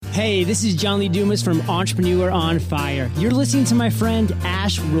Hey, this is John Lee Dumas from Entrepreneur on Fire. You're listening to my friend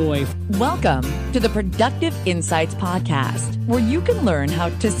Ash Roy. Welcome to the Productive Insights Podcast, where you can learn how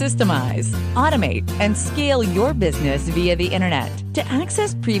to systemize, automate, and scale your business via the internet. To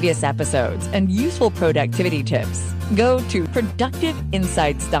access previous episodes and useful productivity tips, go to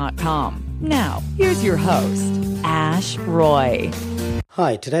productiveinsights.com. Now, here's your host, Ash Roy.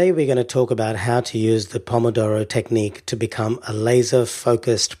 Hi, today we're going to talk about how to use the Pomodoro technique to become a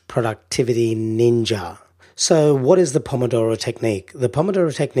laser-focused productivity ninja. So what is the Pomodoro technique? The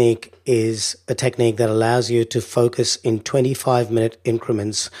Pomodoro technique is a technique that allows you to focus in 25-minute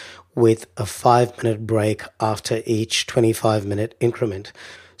increments with a 5-minute break after each 25-minute increment.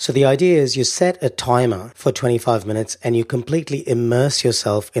 So the idea is you set a timer for 25 minutes and you completely immerse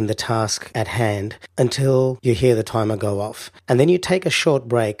yourself in the task at hand until you hear the timer go off. And then you take a short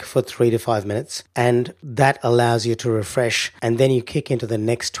break for 3 to 5 minutes, and that allows you to refresh, and then you kick into the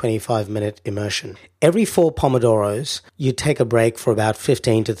next 25-minute immersion. Every 4 Pomodoros, you take a break for about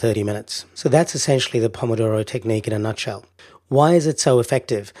 15 to 30 minutes. So that's essentially the Pomodoro technique in a nutshell. Why is it so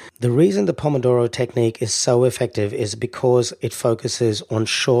effective? The reason the Pomodoro technique is so effective is because it focuses on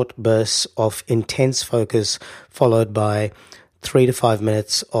short bursts of intense focus followed by 3 to 5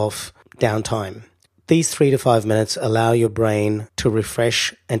 minutes of downtime. These 3 to 5 minutes allow your brain to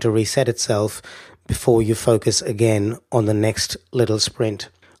refresh and to reset itself before you focus again on the next little sprint.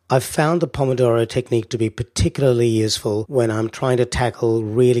 I've found the Pomodoro technique to be particularly useful when I'm trying to tackle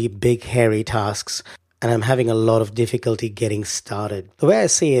really big, hairy tasks and I'm having a lot of difficulty getting started. The way I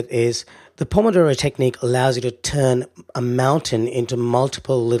see it is the Pomodoro technique allows you to turn a mountain into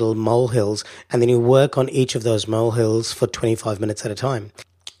multiple little molehills, and then you work on each of those molehills for 25 minutes at a time.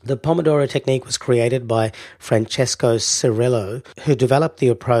 The Pomodoro technique was created by Francesco Cirillo, who developed the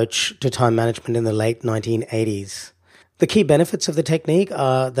approach to time management in the late 1980s. The key benefits of the technique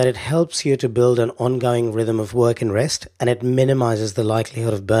are that it helps you to build an ongoing rhythm of work and rest, and it minimizes the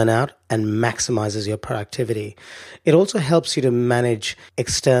likelihood of burnout and maximizes your productivity. It also helps you to manage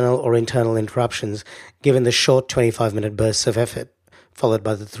external or internal interruptions given the short 25-minute bursts of effort, followed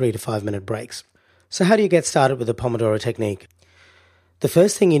by the 3 to 5 minute breaks. So how do you get started with the Pomodoro technique? The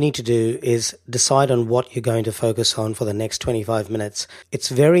first thing you need to do is decide on what you're going to focus on for the next 25 minutes. It's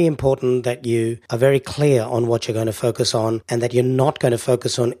very important that you are very clear on what you're going to focus on and that you're not going to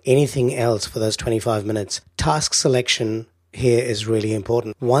focus on anything else for those 25 minutes. Task selection here is really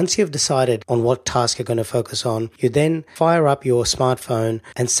important. Once you've decided on what task you're going to focus on, you then fire up your smartphone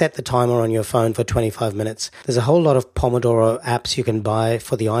and set the timer on your phone for 25 minutes. There's a whole lot of Pomodoro apps you can buy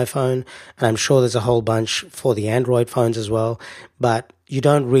for the iPhone, and I'm sure there's a whole bunch for the Android phones as well, but you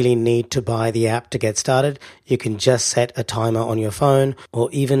don't really need to buy the app to get started. You can just set a timer on your phone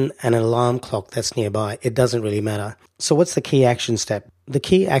or even an alarm clock that's nearby. It doesn't really matter. So what's the key action step? The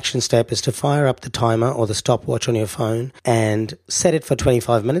key action step is to fire up the timer or the stopwatch on your phone and set it for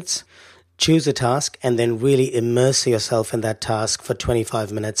 25 minutes. Choose a task and then really immerse yourself in that task for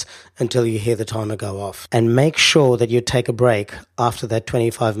 25 minutes until you hear the timer go off. And make sure that you take a break after that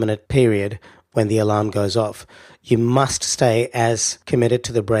 25-minute period when the alarm goes off. You must stay as committed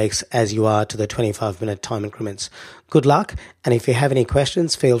to the breaks as you are to the 25-minute time increments. Good luck, and if you have any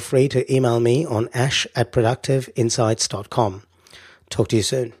questions, feel free to email me on ash@productiveinsights.com. Talk to you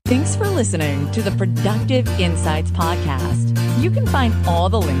soon. Thanks for listening to the Productive Insights Podcast. You can find all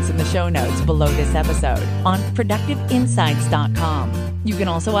the links in the show notes below this episode on productiveinsights.com. You can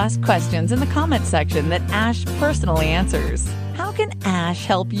also ask questions in the comment section that Ash personally answers. How can Ash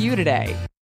help you today?